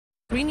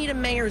We need a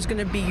mayor who's going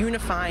to be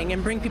unifying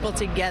and bring people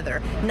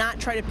together, not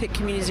try to pit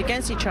communities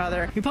against each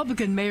other.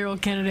 Republican mayoral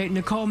candidate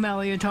Nicole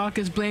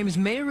Malliotakis blames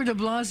Mayor de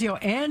Blasio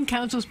and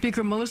Council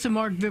Speaker Melissa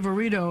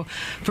Viverito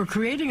for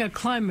creating a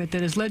climate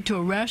that has led to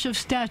a rash of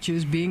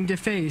statues being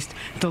defaced.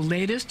 The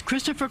latest,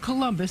 Christopher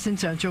Columbus in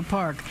Central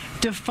Park,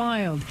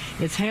 defiled,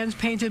 its hands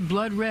painted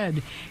blood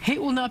red.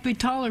 Hate will not be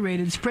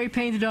tolerated, spray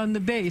painted on the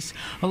base,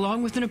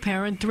 along with an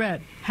apparent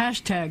threat.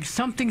 Hashtag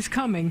something's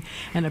coming,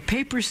 and a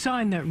paper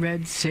sign that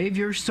read, "Save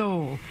your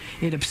soul."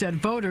 It upset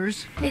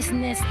voters. It's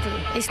nasty.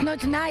 It's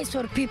not nice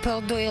for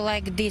people do it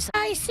like this.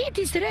 I see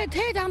this red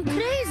head, I'm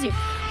crazy.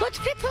 What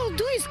people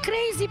do is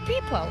crazy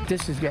people.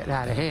 This is getting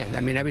out of hand. I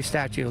mean, every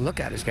statue you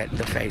look at is getting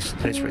defaced.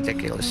 It's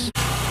ridiculous.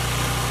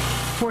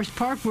 Forced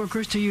park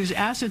workers to use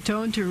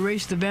acetone to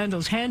erase the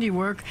vandals'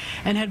 handiwork,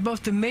 and had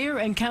both the mayor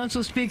and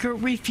council speaker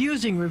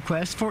refusing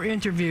requests for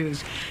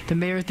interviews. The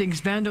mayor thinks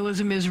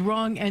vandalism is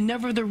wrong and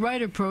never the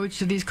right approach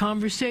to these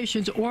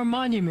conversations or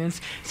monuments,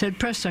 said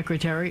Press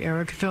Secretary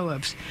Eric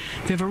Phillips.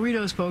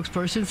 Viverito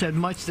spokesperson said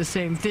much the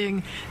same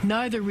thing,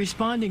 neither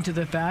responding to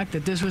the fact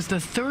that this was the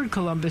third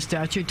Columbus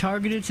statue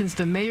targeted since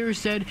the mayor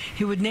said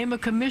he would name a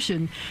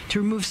commission to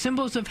remove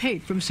symbols of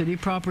hate from city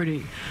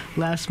property.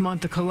 Last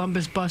month, the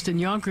Columbus bust in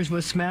Yonkers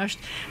was smashed,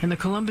 and the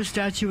Columbus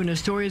statue in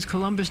Astoria's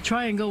Columbus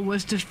Triangle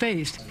was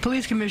defaced.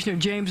 Police Commissioner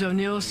James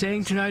O'Neill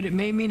saying tonight it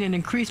may mean an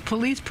increased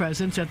police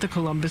presence at the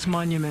Columbus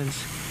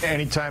monuments.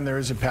 Anytime there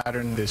is a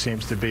pattern, there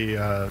seems to be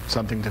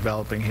something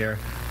developing here.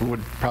 We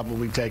would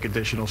probably take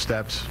additional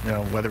steps,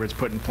 whether it's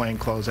putting plain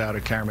clothes out or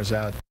cameras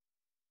out.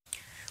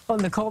 Well,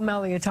 Nicole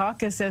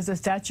Malliotakis says the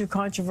statue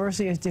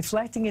controversy is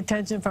deflecting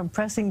attention from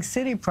pressing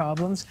city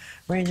problems,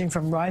 ranging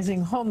from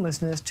rising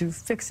homelessness to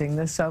fixing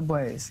the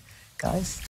subways. Guys?